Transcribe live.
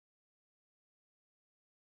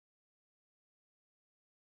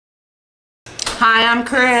Hi, I'm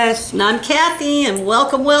Kris. And I'm Kathy, and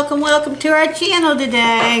welcome to our channel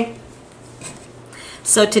today.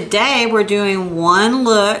 So today we're doing one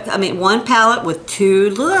palette with two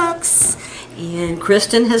looks. And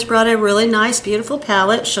Kristen has brought a really nice, beautiful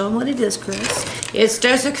palette. Show them what it is, Kris. It's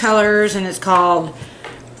Dose of Colors, and it's called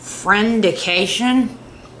Friendication.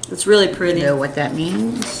 It's really pretty. I don't know what that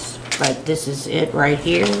means, but this is it right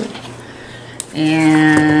here.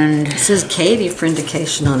 And it says Katie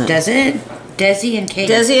Friendication on it. Does it? Desi and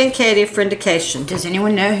Katie. Desi and Katie Friendication. Does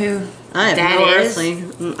anyone know who I have that no is? earthly.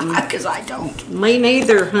 Because I don't. Me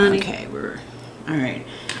neither, honey. Okay, we're all right.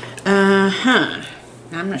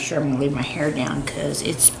 I'm not sure I'm gonna leave my hair down because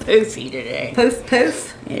it's poofy today. Poof,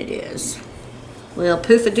 poof. It is. Well,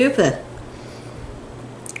 poofa-doofa.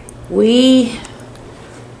 We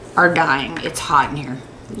are dying. It's hot in here.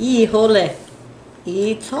 Yee, holy.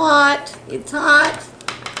 It's hot. It's hot.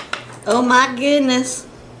 Oh my goodness.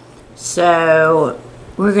 So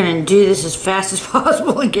we're gonna do this as fast as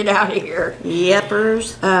possible and get out of here.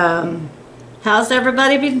 Yepers. How's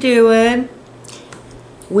everybody been doing?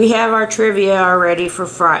 We have our trivia already for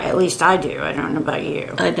Friday. At least I do. I don't know about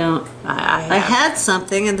you. I don't. I had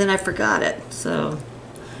something and then I forgot it. So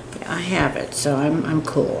yeah, I have it. So I'm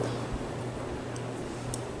cool.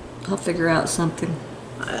 I'll figure out something.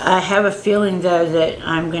 I have a feeling though that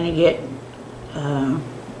I'm gonna get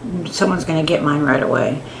someone's gonna get mine right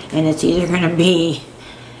away, and it's either gonna be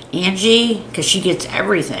Angie because she gets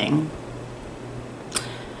everything,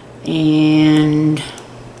 and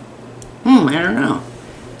I don't know,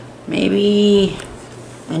 maybe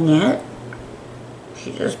Annette.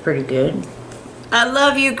 She does pretty good. I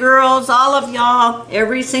love you girls, all of y'all,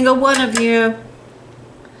 every single one of you.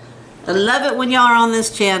 I love it when y'all are on this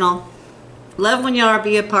channel. Love when y'all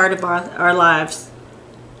be a part of our lives.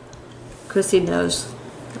 Chrissy knows.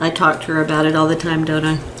 I talk to her about it all the time, don't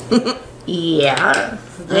I? Yeah.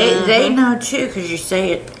 They know too because you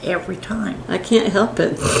say it every time. I can't help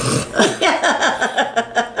it.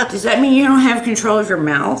 Does that mean you don't have control of your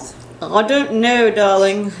mouth? I don't know,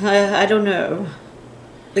 darling. I don't know.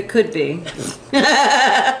 It could be.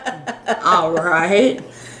 All right.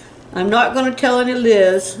 I'm not going to tell any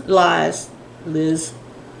lies, Liz.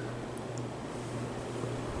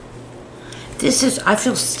 This is, I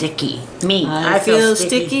feel sticky. I feel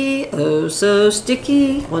sticky. Oh, so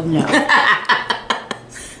sticky. Well, no.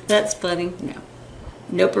 That's funny.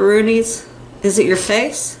 No peroonies. Is it your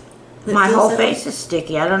face? My whole face is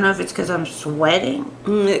sticky. I don't know if it's because I'm sweating.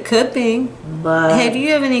 It could be. But hey, do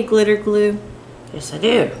you have any glitter glue? Yes, I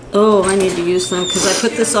do. Oh, I need to use some because I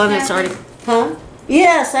put this on. It's already. Huh?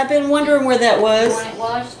 Yes, I've been wondering where that was. You want it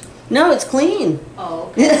washed? No, it's clean. Oh,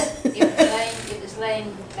 okay. It was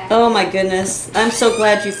laying back. Oh my goodness. I'm so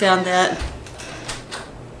glad you found that.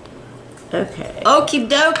 Okay. Okie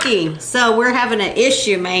dokie. So we're having an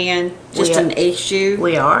issue, man. Just an issue.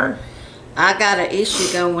 We are? I got an issue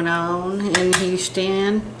going on in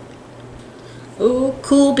Houston. Oh,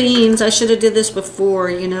 cool beans. I should have did this before,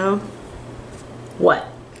 you know. What?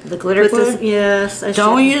 The glitter glue? Yes.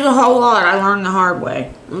 Don't use a whole lot. I learned the hard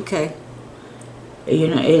way. Okay. You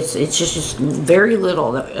know, it's just very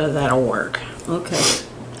little that'll work. Okay.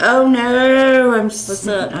 Oh no! What's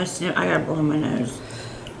up? I gotta blow my nose.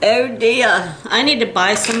 Oh dear! I need to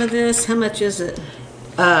buy some of this. How much is it?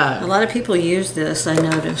 A lot of people use this. I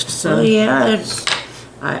noticed. So yeah,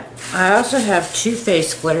 I also have Too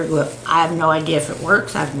Faced glitter glue. I have no idea if it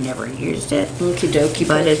works. I've never used it. Okie dokie.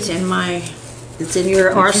 But it's in my. It's in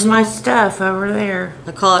your arsenal. It's in my stuff over there.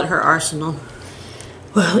 I call it her arsenal.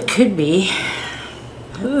 Well, it could be.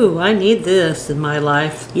 Ooh, I need this in my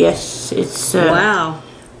life. Yes, it's wow.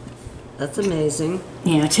 That's amazing.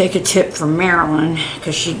 You know, take a tip from Marilyn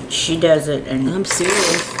because she does it, and I'm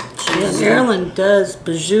serious. Marilyn does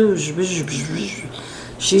bajouge.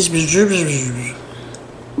 She's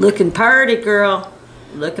looking party, girl.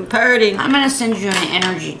 Looking party. I'm gonna send you an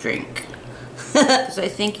energy drink because I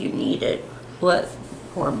think you need it. What?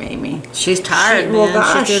 Poor baby. She's tired, man. Well,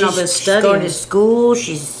 gosh, she's doing all this studying. She's going to school.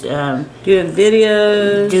 She's doing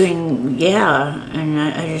videos. And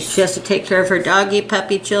I just... She has to take care of her doggy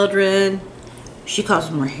puppy children. She calls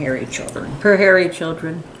them her hairy children. Her hairy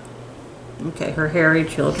children. Okay, her hairy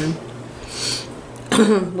children.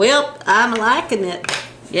 Well, I'm liking it.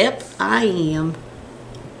 Yep, I am.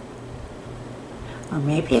 Or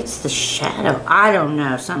maybe it's the shadow. I don't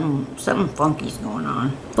know. Something funky's going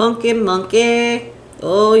on. Funky monkey.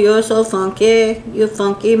 Oh, you're so funky. You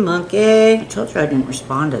funky monkey. I told you I didn't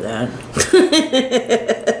respond to that.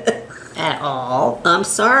 At all. I'm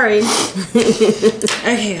sorry.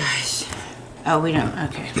 Okay, guys. Oh, we don't.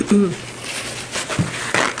 Okay.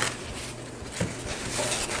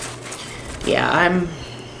 yeah, I'm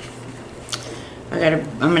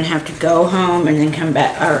gonna have to go home and then come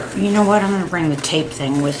back. Or you know what? I'm gonna bring the tape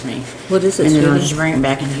thing with me. What is it? And then I'll sweetie? just bring it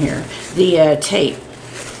back in here. The tape.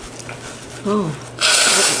 Oh,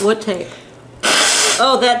 what tape?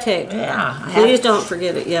 Oh, that tape. Yeah. Please don't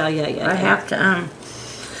forget it. Yeah. I have to.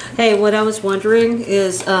 Hey, what I was wondering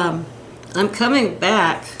is, I'm coming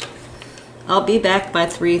back. I'll be back by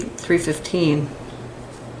 3:15.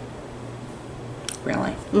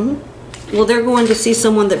 Really? Mm-hmm. Well, they're going to see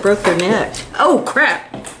someone that broke their neck, Oh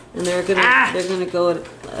crap! and they're gonna go at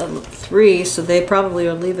 3, so they probably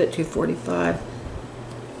will leave at 2:45.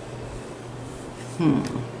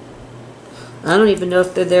 I don't even know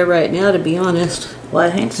if they're there right now, to be honest. Well,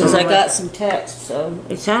 I think so. Because I got some text, so.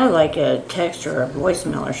 It sounded like a text or a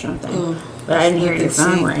voicemail or something. But I didn't hear your can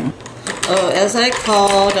phone see. ring. Oh, as I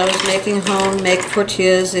called, I was making home, make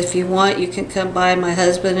tortillas. If you want, you can come by. My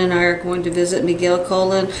husband and I are going to visit Miguel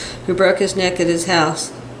Colon, who broke his neck at his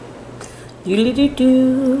house.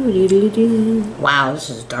 Doodly-doo, Wow,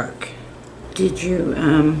 this is dark. Did you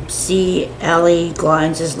see Ellie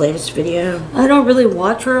Glines' latest video? I don't really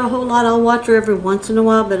watch her a whole lot. I'll watch her every once in a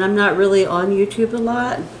while, but I'm not really on YouTube a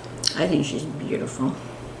lot. I think she's beautiful.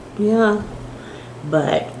 Yeah.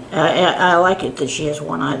 But I like it that she has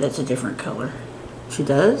one eye that's a different color. She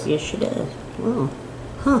does? Yes, she does. Oh.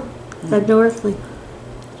 Huh. Had no earthly.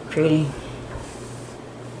 Pretty.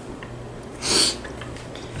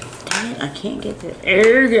 Dang it, I can't get this.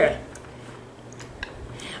 There you go.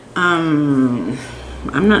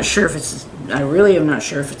 I'm not sure if it's, I really am not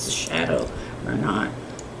sure if it's a shadow or not.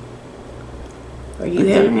 Are you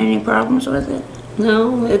having any problems with it?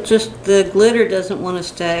 No, it just, the glitter doesn't want to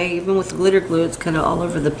stay. Even with the glitter glue, it's kind of all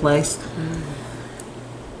over the place.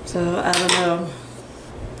 So, I don't know.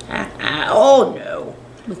 Oh no.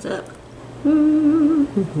 What's up?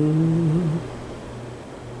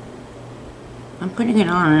 I'm putting it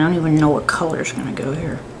on and I don't even know what color is going to go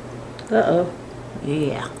here. Uh-oh.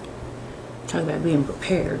 Yeah. Talk about being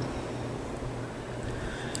prepared.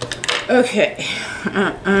 Okay.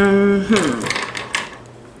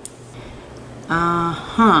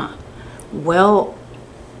 Well,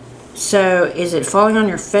 so is it falling on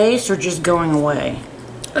your face or just going away?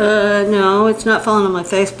 No, it's not falling on my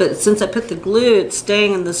face, but since I put the glue, it's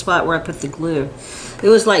staying in the spot where I put the glue. It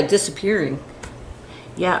was like disappearing.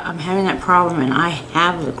 Yeah, I'm having that problem and I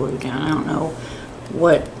have the glue down. I don't know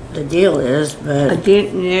what the deal is, but I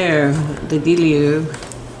didn't know the dealio.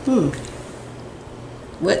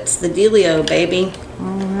 What's the dealio, baby? I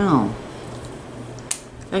don't know.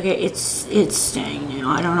 Okay, it's staying now.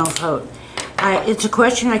 I don't know if it's a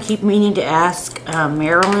question I keep meaning to ask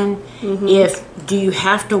Marilyn. If do you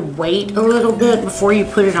have to wait a little bit before you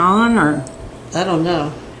put it on, or I don't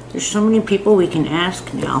know. there's so many people we can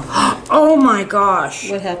ask now. Oh my gosh!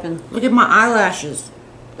 What happened? Look at my eyelashes.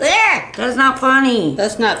 There, that's not funny.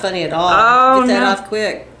 That's not funny at all. Oh, Get that no. off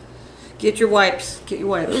quick. Get your wipes. Get your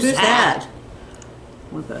wipes. Who's that?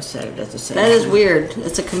 We both said it at the same time. That is weird.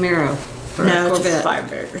 It's a Camaro. Or No, a it's a Corvette.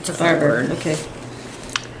 Firebird. It's a Firebird. Firebird. Okay.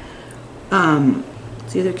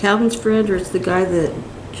 It's either Calvin's friend or it's the guy that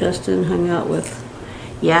Justin hung out with.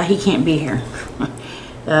 Yeah, he can't be here.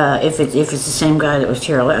 If it's the same guy that was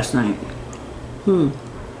here last night.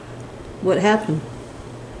 What happened?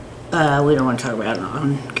 We don't want to talk about it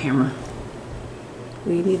on camera.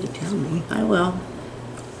 Well, you need to tell me. I will.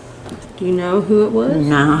 Do you know who it was?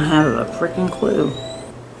 No, I don't have a freaking clue.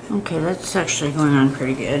 Okay, that's actually going on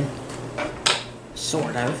pretty good.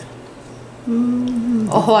 Sort of.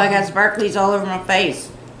 Oh, I got sparklies all over my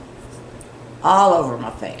face. All over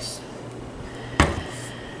my face.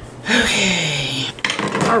 Okay.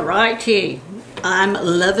 Alrighty. I'm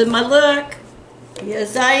loving my look.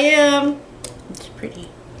 Yes, I am. It's pretty.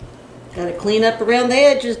 Gotta clean up around the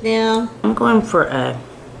edges now. I'm going for a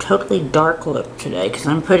totally dark look today because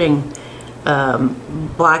I'm putting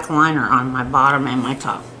black liner on my bottom and my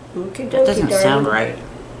top. Okay, That doesn't sound right.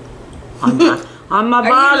 On my Are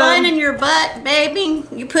bottom. you lining your butt, baby?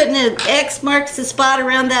 You putting an X marks the spot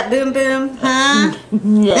around that boom boom, huh?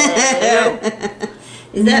 No.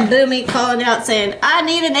 Is that Boomy calling out saying, I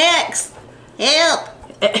need an X? Help!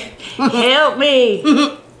 Help me.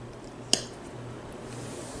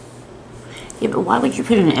 Yeah, but why would you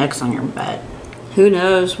put an X on your butt? Who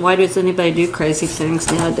knows? Why does anybody do crazy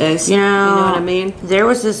things nowadays? You know what I mean? There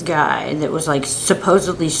was this guy that was like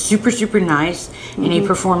supposedly super, super nice, and he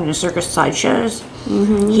performed in circus sideshows.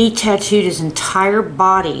 He tattooed his entire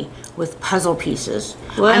body with puzzle pieces.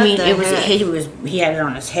 What I mean, the it was heck? he had it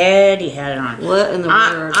on his head. He had it on. What in the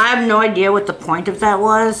world? I have no idea what the point of that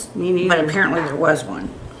was. Me neither. But apparently there was one.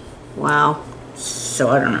 Wow. So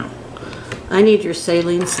I don't know. I need your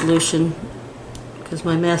saline solution Because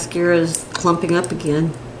my mascara is clumping up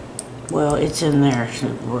again. Well, it's in there, so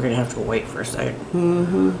we're gonna have to wait for a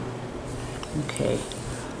second. Okay.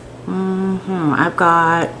 I've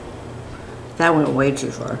got... That went way too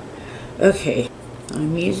far. Okay.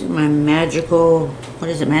 I'm using my magical... What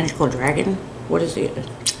is it? Magical Dragon? What is it?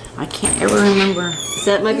 I can't ever remember. Is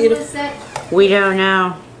that my Who beautiful? was that? We don't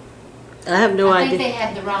know. I have no I idea. think they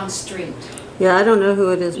had the wrong street. Yeah, I don't know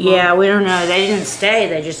who it is. Mom. Yeah, we don't know. They didn't stay.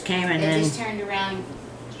 They just came and They then... just turned around,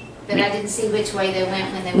 but I didn't see which way they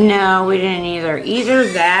went when they went. No, we didn't either. Either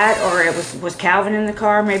that or it was Calvin in the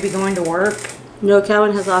car, maybe going to work. No,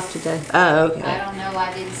 Calvin has off today. Oh, I okay. don't know,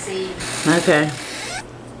 I didn't see. Okay.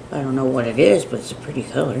 I don't know what it is, but it's a pretty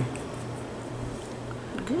color.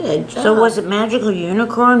 Good job. So was it Magical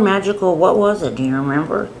Unicorn? Magical, what was it? Do you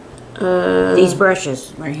remember? These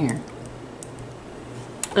brushes right here.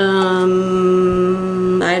 I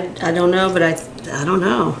don't know, but I don't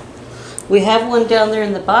know. We have one down there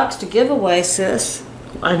in the box to give away, sis.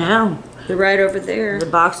 I know. They're right over there. The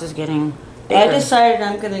box is getting I bigger. decided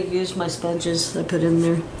I'm going to use my sponges I put in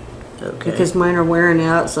there. Okay. Because mine are wearing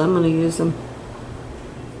out, so I'm going to use them.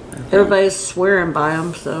 Everybody's swearing by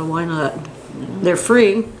them, so why not? They're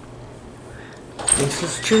free. This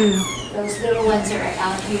is true. Those little ones are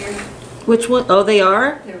out here. Which one? Oh, they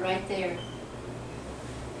are? They're right there.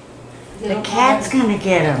 The cat's gonna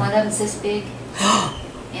get them. One of them's this big,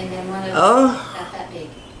 and then one of them's Oh. not that big.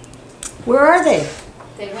 Where are they?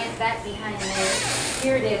 They went back behind there.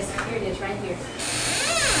 Here it is, right here.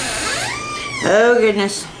 Oh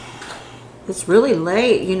goodness. It's really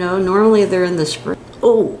late, you know. Normally they're in the spring.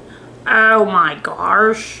 Oh. Oh my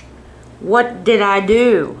gosh. What did I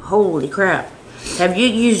do? Holy crap. Have you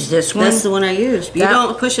used this one? That's the one I used. You That-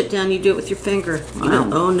 don't push it down, you do it with your finger. You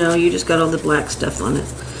don't, oh no, you just got all the black stuff on it.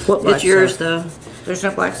 What black It's yours stuff? though. There's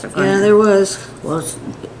no black stuff on Yeah, it. there was. Well, it's-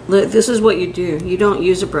 Look, this is what you do. You don't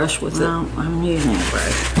use a brush with no, I'm using a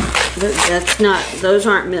brush. it. That's not, those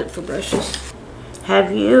aren't meant for brushes.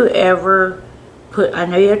 Have you ever put, I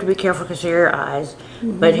know you have to be careful because of your eyes,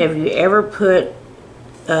 but have you ever put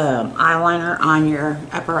eyeliner on your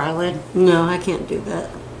upper eyelid? No, I can't do that.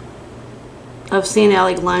 I've seen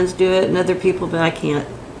Allie Glines do it and other people, but I can't.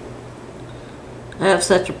 I have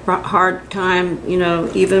such a hard time, you know,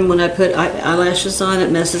 even when I put eyelashes on,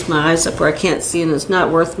 it messes my eyes up where I can't see, and it's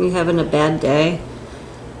not worth me having a bad day.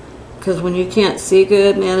 Because when you can't see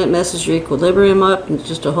good, man, it messes your equilibrium up and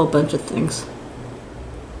just a whole bunch of things.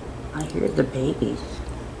 I hear the babies.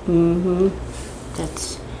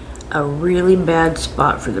 That's a really bad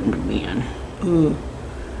spot for them to be in.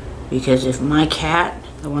 Because if my cat,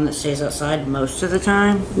 the one that stays outside most of the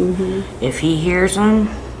time, if he hears them,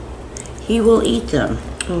 he will eat them.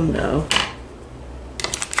 Oh no.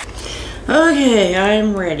 Okay,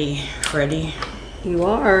 I'm ready, Freddie. You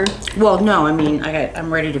are? Well, no, I mean,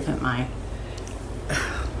 I'm ready to put my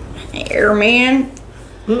Airman,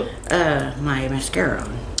 my mascara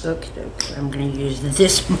on. Okay. I'm gonna use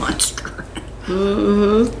this monster.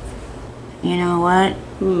 You know what?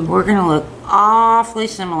 We're gonna look awfully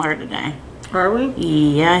similar today. Are we?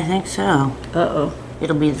 Yeah, I think so. Uh-oh.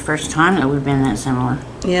 It'll be the first time that we've been that similar.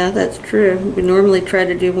 Yeah, that's true. We normally try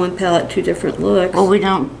to do one palette, two different looks. Well, we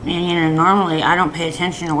don't, and, you know, normally I don't pay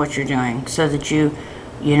attention to what you're doing so that you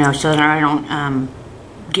know, so that I don't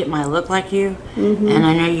get my look like you. And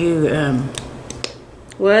I know you,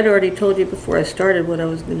 Well, I'd already told you before I started what I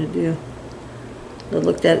was going to do. I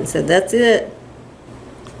looked at it and said, that's it.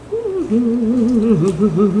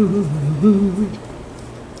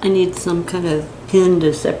 I need some kind of pin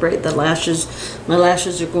to separate the lashes. My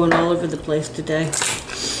lashes are going all over the place today.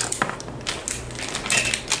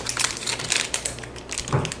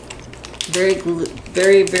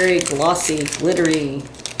 Very, very glossy, glittery,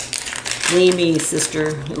 gleamy, sister.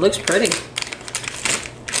 It looks pretty.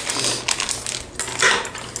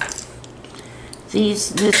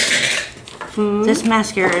 this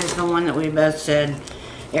mascara is the one that we both said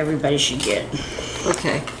everybody should get.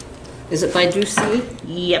 Okay. Is it by Ducey?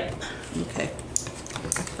 Yep. Okay.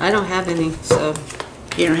 I don't have any, so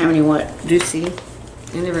You don't have any what? Ducey.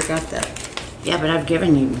 I never got that. Yeah, but I've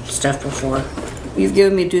given you stuff before. You've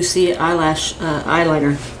given me Ducey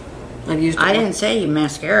eyeliner. I've used it. I didn't say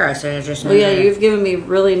mascara. I said I just. Oh yeah, you've given me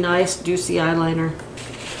really nice Ducey eyeliner.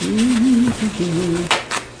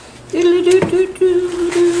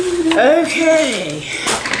 Okay.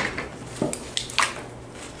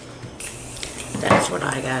 That's what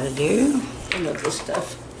I gotta do. I love this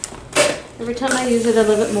stuff. Every time I use it, I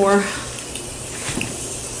love it more.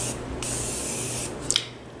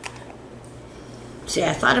 See,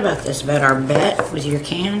 I thought about this, about our bet with your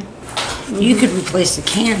can. You could replace the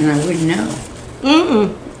can and I wouldn't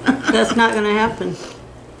know. That's not going to happen.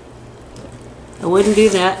 I wouldn't do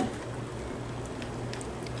that.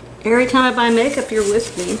 Every time I buy makeup, you're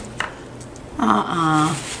with me.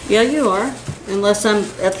 Yeah, you are. Unless I'm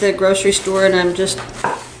at the grocery store and I'm just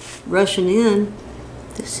rushing in.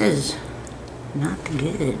 This is not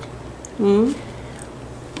good. Hmm?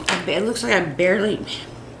 It looks like I barely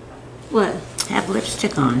What? have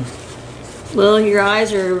lipstick on. Well, your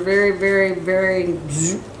eyes are very, very, very...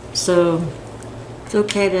 So, it's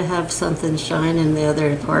okay to have something shine in the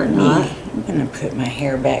other part, not. I'm gonna put my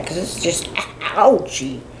hair back because it's just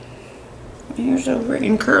ouchy. My hair's so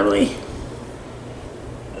freaking curly.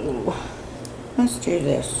 Ooh. Let's do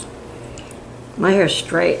this. My hair's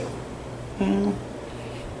straight. Well,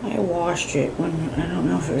 I washed it when, I don't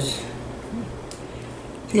know if it was...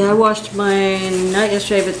 Yeah, I washed mine not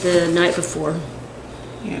yesterday, but the night before.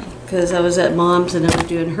 Yeah. Because I was at Mom's and I was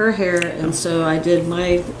doing her hair, and so I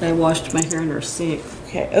washed my hair in her sink.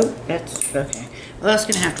 Okay, oh, that's, okay. Well, that's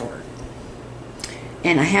gonna have to work.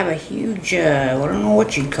 And I have a huge, I don't know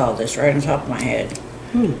what you'd call this, right on top of my head.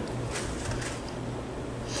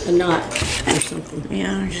 A knot or something.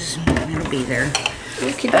 Yeah, just, it'll be there.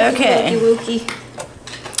 Okay. Wookie.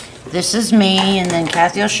 This is me, and then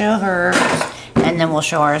Kathy will show hers, and then we'll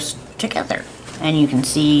show ours together. And you can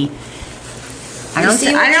see, I don't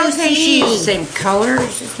think she's the same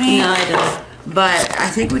colors as me. No, I don't. But I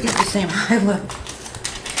think we get the same eye look.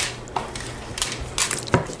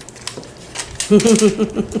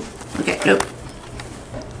 Okay, nope.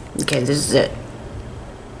 Okay, this is it.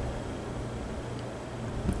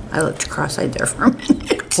 I looked cross-eyed there for a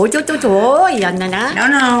minute. Oh, yeah,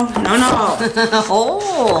 No.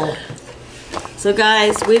 Oh. So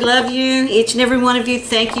guys, we love you, each and every one of you.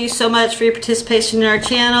 Thank you so much for your participation in our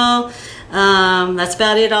channel. That's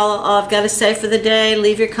about it, all I've got to say for the day.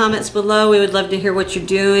 Leave your comments below. We would love to hear what you're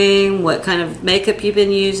doing, what kind of makeup you've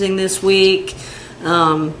been using this week.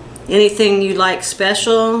 Anything you like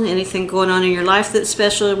special, anything going on in your life that's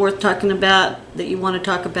special, worth talking about, that you want to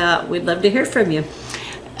talk about, we'd love to hear from you.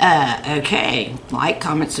 Okay, like,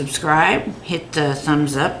 comment, subscribe, hit the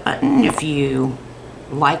thumbs up button if you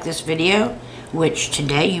like this video, which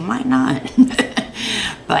today you might not.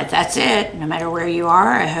 But that's it. No matter where you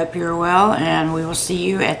are, I hope you're well, and we will see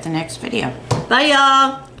you at the next video. Bye,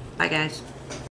 y'all. Bye, guys.